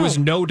himself. There was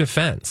no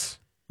defense.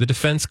 The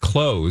defense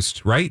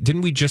closed, right?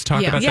 Didn't we just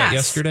talk about that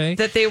yesterday?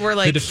 That they were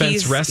like... The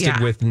defense rested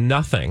with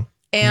nothing.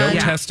 And no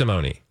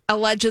testimony.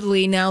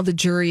 Allegedly, now the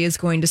jury is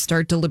going to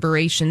start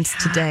deliberations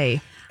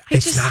today.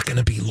 It's not going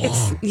to be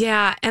long.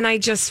 And I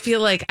just feel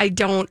like I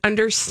don't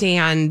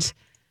understand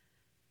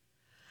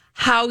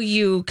how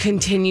you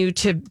continue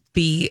to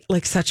be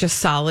like such a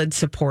solid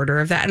supporter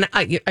of that. And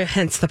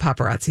hence the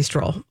paparazzi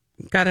stroll.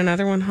 Got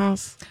another one,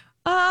 House?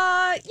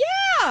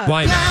 Yeah.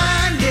 Why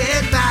not?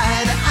 Blinded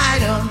by the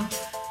item.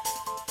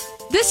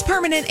 This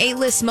permanent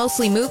A-list,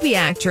 mostly movie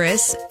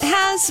actress,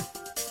 has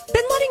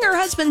been letting her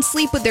husband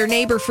sleep with their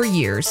neighbor for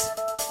years.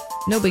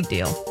 No big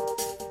deal.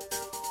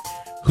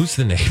 Who's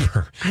the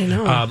neighbor? I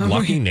know.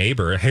 Lucky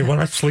neighbor. Hey, want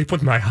to sleep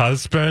with my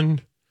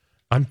husband?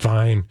 I'm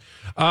fine.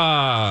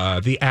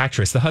 The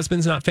actress. The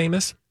husband's not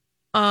famous?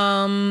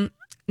 No.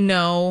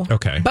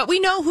 Okay. But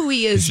we know who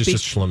he is. He's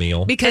just a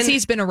schlemiel. Because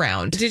he's been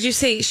around. Did you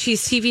say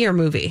she's TV or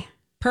movie?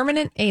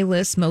 Permanent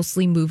A-list,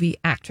 mostly movie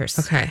actress.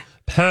 Okay.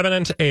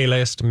 Permanent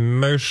A-list,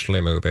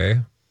 mostly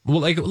movie. Well,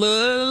 like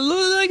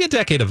a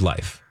decade of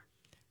life.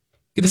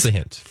 Give us a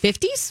hint.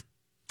 50s?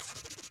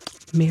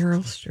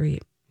 Meryl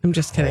Streep. I'm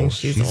just kidding.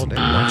 She's older.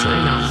 Much older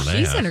than that.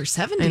 She's in her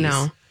 70s. I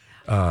know.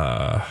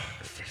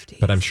 50s.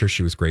 But I'm sure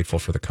she was grateful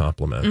for the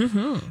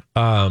compliment.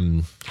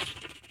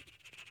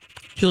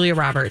 Julia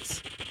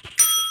Roberts.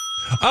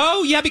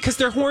 Oh, yeah, because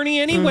they're horny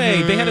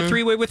anyway. They had a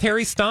three-way with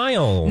Harry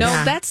Styles. No,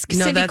 that's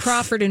Cindy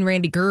Crawford and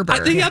Randy Gerber.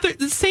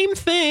 The same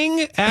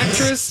thing.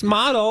 Actress,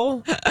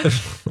 model.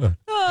 No,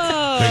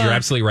 you're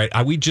absolutely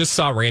right. We just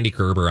saw Randy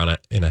Gerber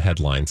in a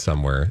headline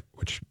somewhere,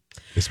 which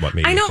is what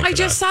made me think I of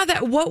just that. saw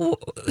that.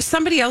 What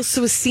somebody else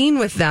was seen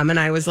with them, and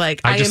I was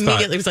like, I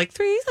immediately was like,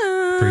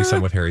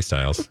 threesome with Harry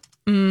Styles.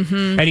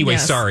 Anyway,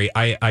 sorry,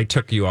 I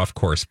took you off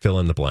course. Fill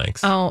in the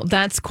blanks. Oh,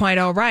 that's quite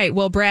all right.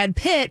 Well, Brad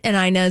Pitt and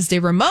Inez de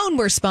Ramon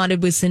were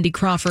spotted with Cindy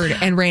Crawford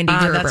and Randy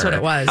Gerber. That's what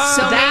it was.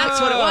 So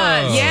that's what it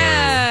was.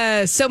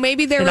 Yeah. So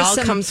maybe there was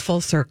all comes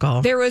full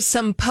circle. There was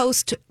some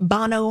post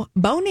Bono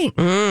boning.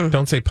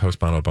 Don't say post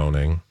Bono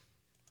boning.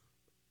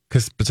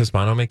 Because does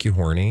Bono make you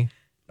horny?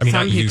 I mean,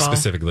 not you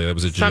specifically. That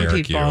was a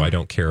generic you. I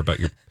don't care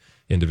about your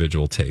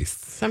individual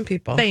tastes. Some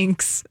people.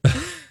 Thanks.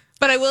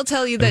 But I will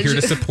tell you that I'm here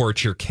to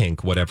support your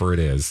kink, whatever it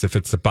is. If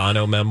it's a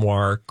Bono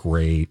memoir,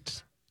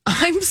 great.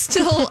 I'm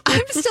still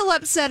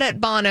upset at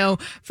Bono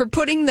for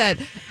putting that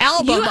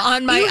album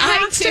on my you iTunes.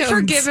 have to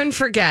forgive and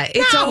forget.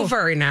 It's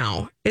over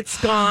now. It's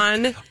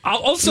gone.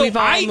 Also,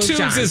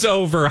 iTunes is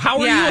over.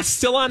 How are you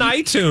still on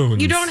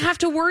iTunes? You don't have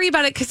to worry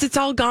about it because it's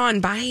all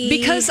gone. Bye.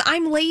 Because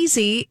I'm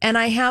lazy and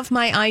I have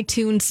my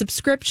iTunes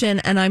subscription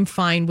and I'm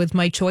fine with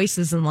my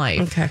choices in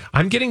life. Okay.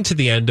 I'm getting to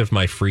the end of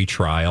my free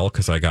trial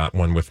because I got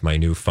one with my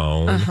new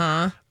phone.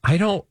 I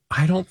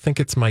don't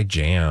think it's my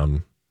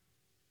jam.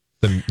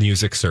 The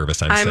music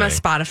service, I'm saying. a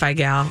Spotify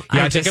gal.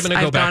 Yeah, I think I'm going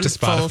to go back to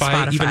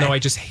Spotify, even though I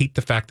just hate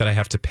the fact that I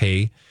have to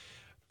pay.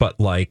 But,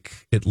 like,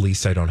 at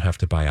least I don't have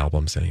to buy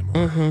albums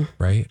anymore,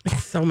 right?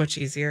 It's so much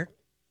easier.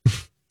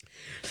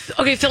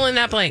 Okay, fill in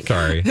that blank.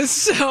 Sorry.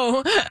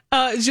 So,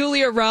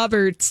 Julia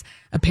Roberts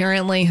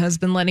apparently has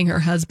been letting her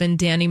husband,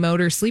 Danny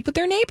Moder, sleep with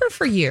their neighbor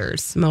for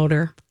years.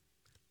 Motor.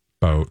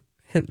 Boat.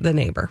 Hit the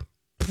neighbor.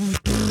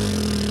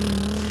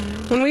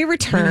 When we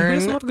return... Who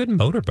doesn't have a good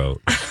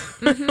motorboat?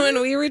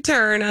 When we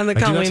return on the I do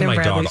that Colleen to and my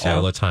Bradley dog show.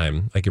 all the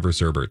time. I give her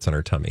Zerberts on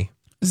her tummy.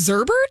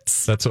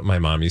 Zerberts? That's what my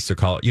mom used to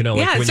call it. You know,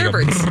 like Yeah, when you go,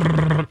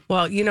 Zerberts.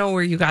 Well, you know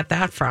where you got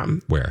that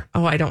from. where?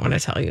 Oh, I don't want to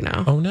tell you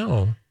now. Oh,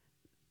 no.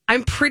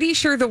 I'm pretty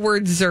sure the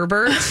word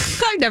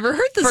Zerbert I've never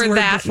heard this word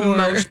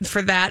before.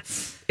 for that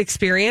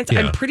experience. Yeah.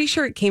 I'm pretty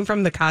sure it came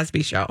from the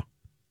Cosby Show.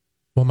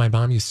 Well, my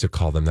mom used to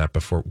call them that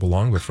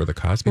long before the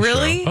Cosby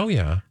Really? Show. Oh,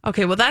 yeah.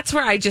 Okay, well, that's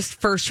where I just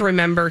first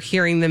remember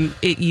hearing them.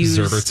 It used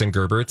Zerberts and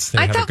Gerberts. They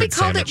I have a thought we good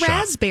called it sandwich shop.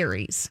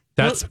 raspberries.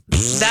 That's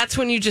That's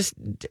when you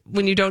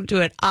don't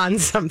do it on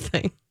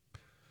something.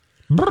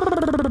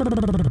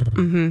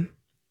 Mm-hmm.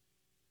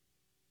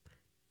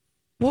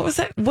 What was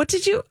that? What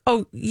did you?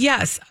 Oh,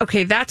 yes.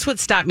 Okay, that's what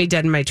stopped me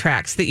dead in my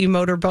tracks. That you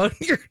motorboat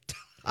your dog.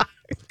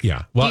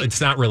 Yeah. Well,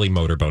 it's not really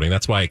motorboating.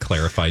 That's why I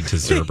clarified to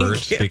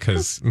Zerbert,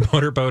 because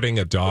motorboating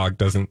a dog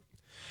doesn't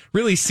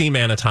really seem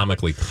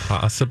anatomically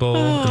possible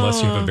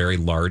unless you have a very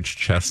large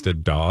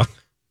chested dog.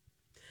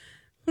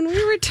 When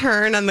we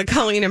return on the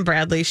Colleen and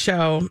Bradley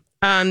show,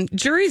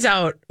 jury's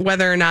out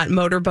whether or not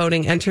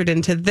motorboating entered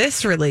into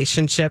this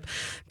relationship,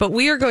 but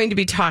we are going to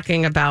be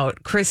talking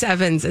about Chris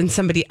Evans and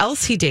somebody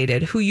else he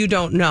dated who you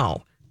don't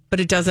know, but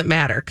it doesn't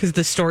matter because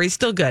the story's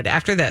still good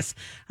after this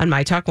on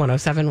My Talk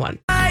 107.1.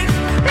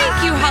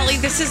 Thank you, Holly.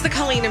 This is the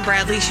Colleen and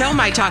Bradley show,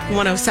 My Talk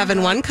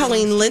 107.1.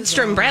 Colleen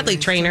Lindstrom, Bradley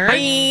trainer.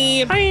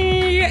 Hi. Hi.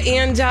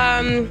 And,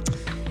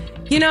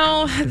 you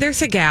know,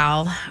 there's a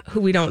gal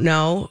who we don't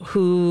know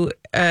who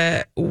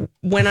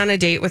went on a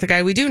date with a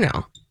guy we do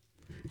know.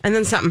 And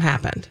then something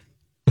happened.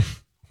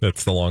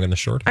 That's the long and the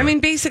short. I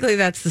mean, basically,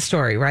 that's the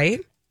story,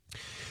 right?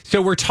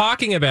 So we're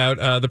talking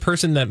about the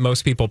person that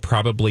most people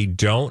probably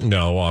don't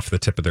know off the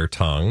tip of their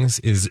tongues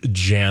is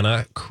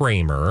Jana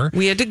Kramer.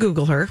 We had to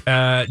Google her.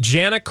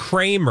 Jana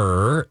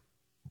Kramer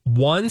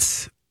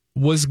once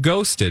was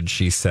ghosted,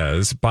 she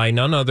says, by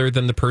none other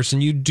than the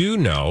person you do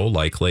know,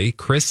 likely,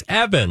 Chris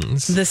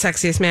Evans. The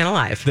sexiest man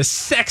alive. The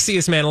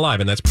sexiest man alive.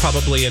 And that's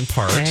probably in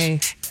part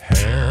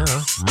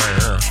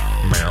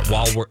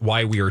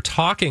why we are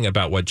talking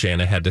about what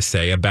Jana had to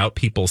say about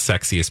people's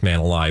sexiest man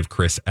alive,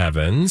 Chris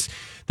Evans,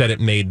 that it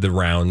made the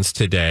rounds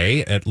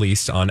today, at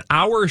least on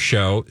our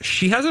show.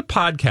 She has a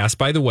podcast,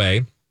 by the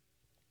way.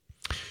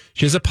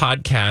 She has a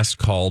podcast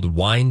called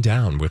Wind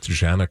Down with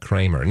Jana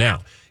Kramer.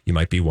 Now, you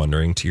might be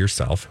wondering to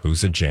yourself,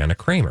 who's a Jana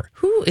Kramer?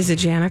 Who is a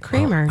Jana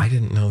Kramer? I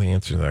didn't know the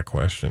answer to that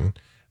question.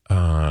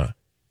 Jana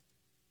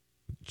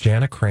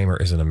Kramer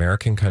is an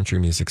American country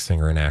music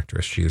singer and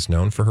actress. She is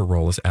known for her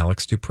role as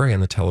Alex Dupre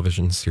in the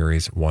television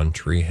series One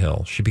Tree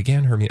Hill. She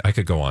began her... I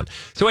could go on.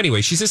 So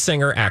anyway, she's a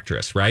singer,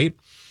 actress, right?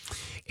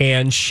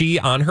 And she,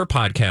 on her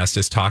podcast,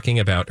 is talking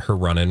about her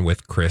run-in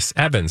with Chris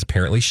Evans.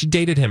 Apparently, she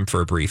dated him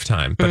for a brief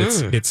time. But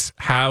it's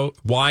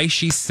why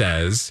she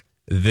says...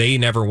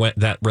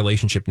 that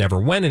relationship never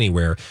went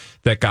anywhere,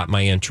 that got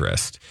my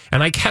interest.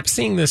 And I kept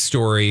seeing this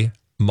story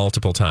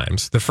multiple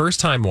times. The first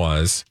time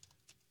was,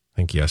 I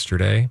think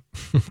yesterday,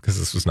 because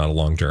this was not a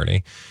long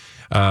journey,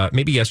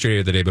 maybe yesterday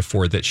or the day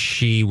before, that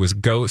she was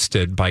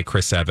ghosted by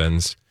Chris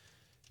Evans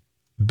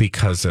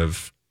because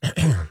of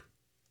her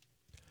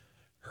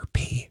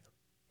pee.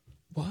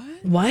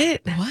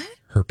 What?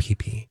 Her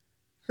pee-pee.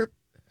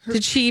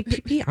 Did she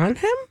pee on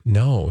him?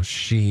 No,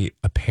 she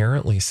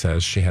apparently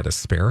says she had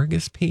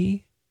asparagus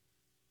pee.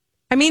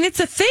 I mean,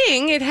 it's a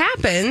thing. It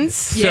happens.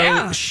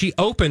 So she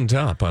opened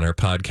up on her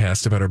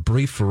podcast about a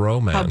brief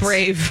romance. How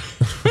brave.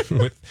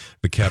 with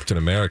the Captain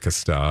America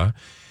star,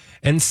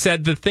 and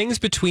said the things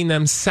between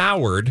them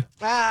soured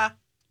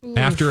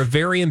after a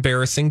very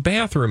embarrassing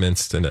bathroom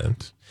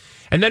incident.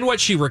 And then what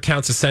she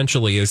recounts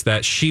essentially is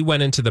that she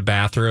went into the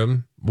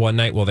bathroom one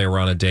night while they were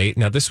on a date.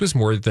 Now, this was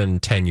more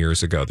than 10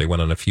 years ago. They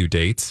went on a few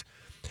dates.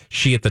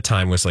 She at the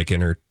time was like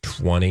in her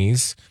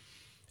 20s.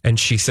 And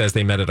she says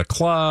they met at a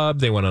club.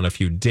 They went on a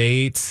few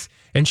dates.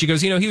 And she goes,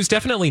 he was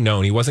definitely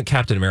known. He wasn't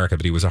Captain America,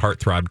 but he was a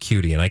heartthrob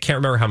cutie. And I can't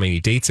remember how many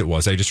dates it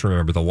was. I just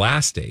remember the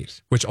last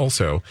date, which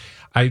also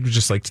I would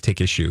just like to take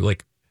issue.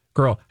 Like,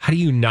 girl, how do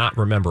you not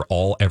remember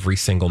every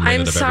single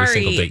minute of every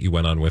single date you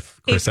went on with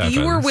Chris Evans?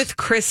 If you were with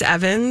Chris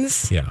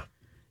Evans, yeah,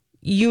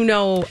 you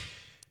know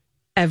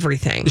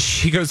everything.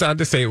 She goes on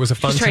to say it was a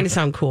fun time. She's trying to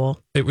sound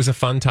cool. It was a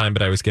fun time,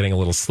 but I was getting a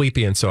little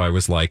sleepy. And so I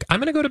was like, I'm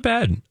going to go to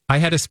bed. I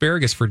had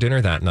asparagus for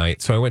dinner that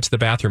night. So I went to the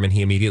bathroom and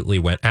he immediately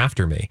went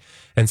after me.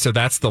 And so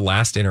that's the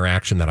last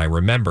interaction that I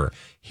remember.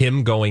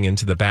 Him going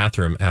into the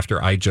bathroom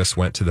after I just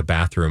went to the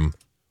bathroom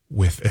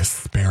with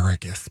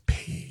asparagus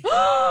pee.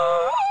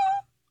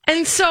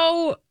 And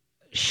so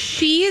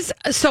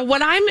so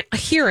what I'm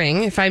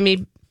hearing, if I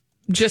may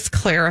just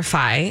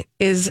clarify,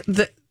 is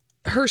that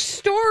her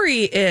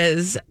story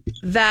is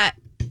that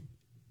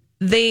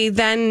they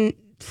then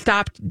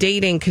stopped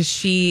dating because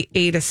she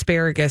ate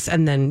asparagus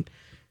and then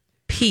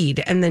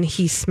peed and then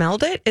he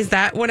smelled it. Is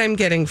that what I'm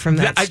getting from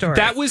that story?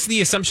 That was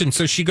the assumption.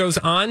 So she goes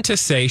on to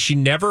say she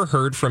never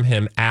heard from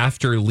him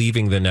after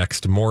leaving the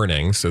next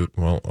morning. So,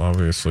 well,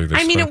 obviously,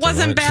 it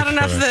wasn't bad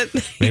enough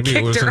that maybe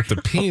it wasn't the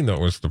pee that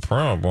was the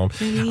problem.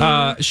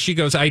 She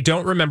goes, I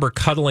don't remember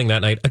cuddling that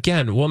night.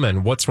 Again,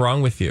 woman, what's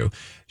wrong with you?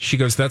 She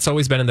goes, that's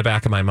always been in the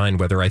back of my mind.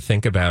 Whenever I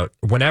think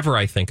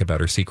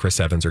about or see Chris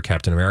Evans or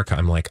Captain America,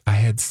 I'm like, I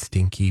had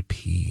stinky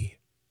pee.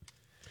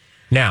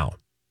 Now.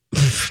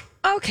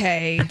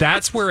 Okay.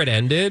 That's where it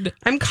ended.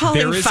 I'm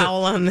calling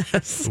foul on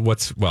this.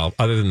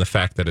 Other than the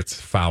fact that it's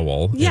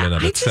foul in and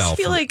of itself. I just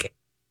feel like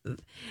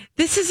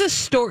this is a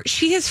story.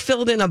 She has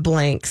filled in a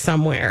blank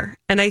somewhere.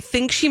 And I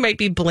think she might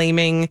be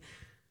blaming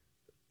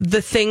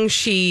the thing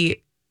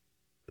she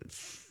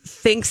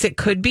thinks it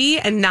could be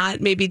and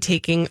not maybe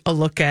taking a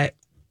look at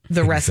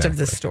the rest of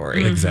the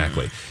story.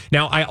 Exactly.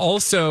 Now, I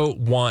also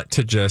want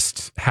to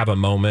just have a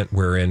moment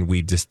wherein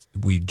we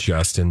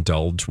just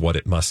indulge what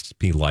it must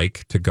be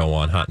like to go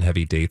on hot and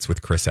heavy dates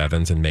with Chris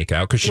Evans and make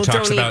out. Because she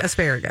talks about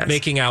asparagus.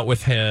 Making out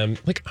with him.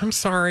 Like, I'm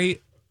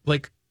sorry.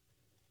 Like,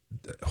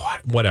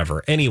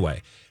 whatever.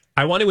 Anyway,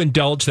 I want to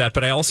indulge that,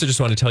 but I also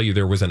just want to tell you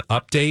there was an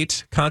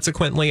update,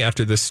 consequently,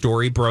 after this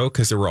story broke,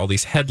 because there were all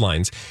these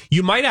headlines.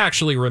 You might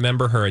actually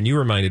remember her, and you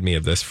reminded me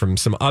of this from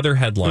some other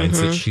headlines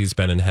that she's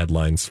been in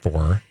headlines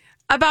for.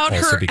 About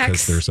also her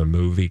because there's a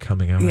movie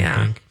coming out,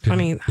 I think.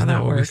 Funny how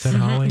that works.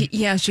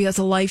 Yeah, she has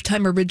a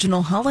Lifetime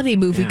original holiday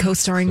movie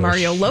co-starring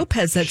Mario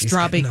Lopez that's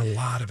dropping a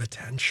lot of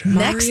attention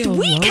next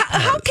week.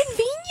 How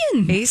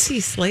convenient. AC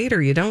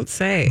Slater, you don't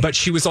say. But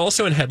she was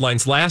also in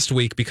headlines last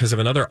week because of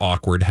another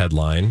awkward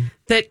headline.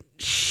 That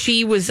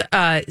she was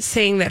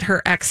saying that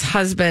her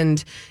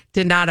ex-husband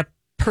did not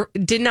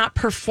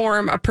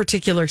perform a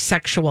particular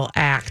sexual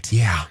act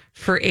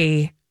for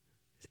a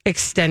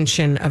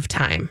extension of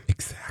time.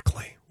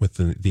 Exactly. With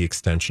the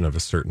extension of a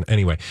certain...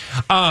 Anyway.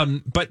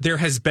 But there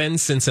has been,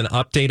 since an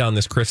update on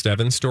this Chris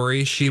Evans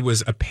story, she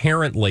was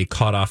apparently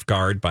caught off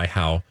guard by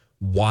how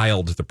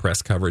wild the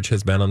press coverage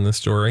has been on this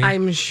story.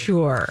 I'm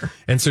sure.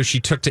 And so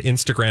she took to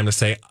Instagram to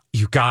say,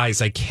 you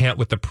guys, I can't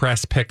with the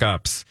press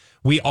pickups.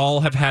 We all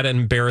have had an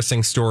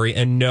embarrassing story.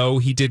 And no,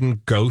 he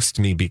didn't ghost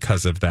me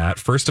because of that.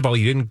 First of all,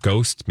 he didn't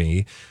ghost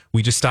me.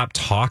 We just stopped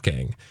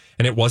talking.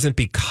 And it wasn't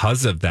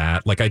because of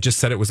that. Like I just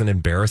said, it was an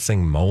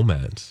embarrassing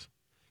moment.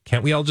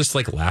 Can't we all just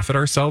like laugh at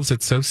ourselves?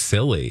 It's so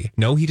silly.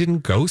 No, he didn't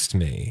ghost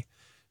me.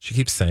 She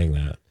keeps saying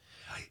that.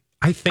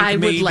 I think I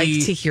would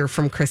like to hear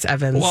from Chris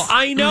Evans. Well,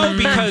 I know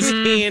because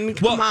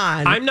come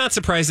on. I'm not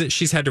surprised that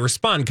she's had to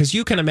respond because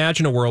you can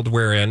imagine a world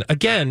wherein,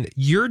 again,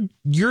 you're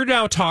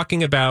now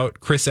talking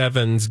about Chris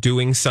Evans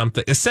doing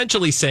something,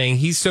 essentially saying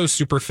he's so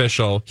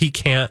superficial he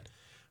can't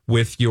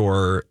with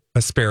your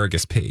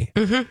asparagus pee,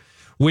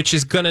 which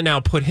is going to now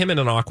put him in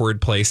an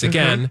awkward place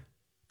again.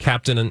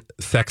 Captain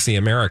Sexy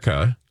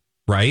America.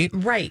 Right?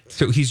 Right.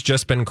 So he's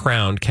just been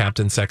crowned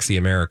Captain Sexy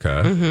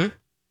America.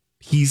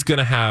 He's going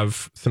to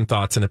have some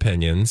thoughts and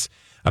opinions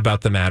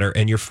about the matter,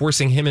 and you're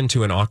forcing him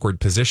into an awkward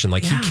position.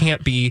 Like, he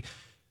can't be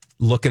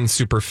looking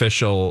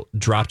superficial,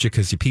 dropped you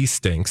because your pee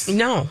stinks.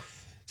 No.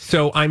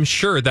 So I'm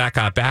sure that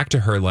got back to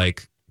her,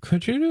 like,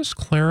 could you just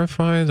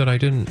clarify that I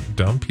didn't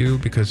dump you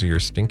because of your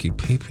stinky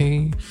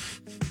pee-pee?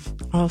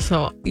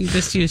 Also, you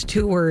just used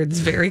two words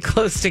very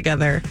close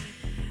together.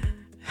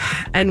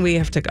 And we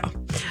have to go.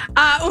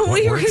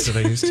 What words did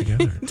I use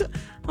together?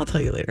 I'll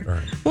tell you later. All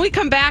right. When we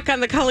come back on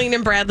the Colleen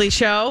and Bradley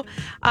show,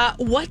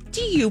 what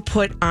do you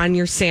put on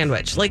your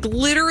sandwich? Like,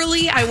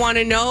 literally, I want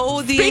to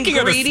know the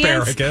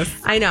ingredients. Of asparagus.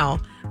 I know.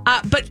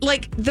 But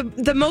like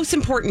the most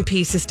important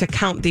piece is to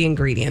count the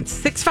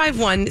ingredients.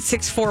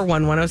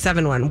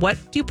 651-641-1071. What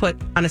do you put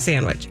on a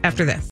sandwich after this?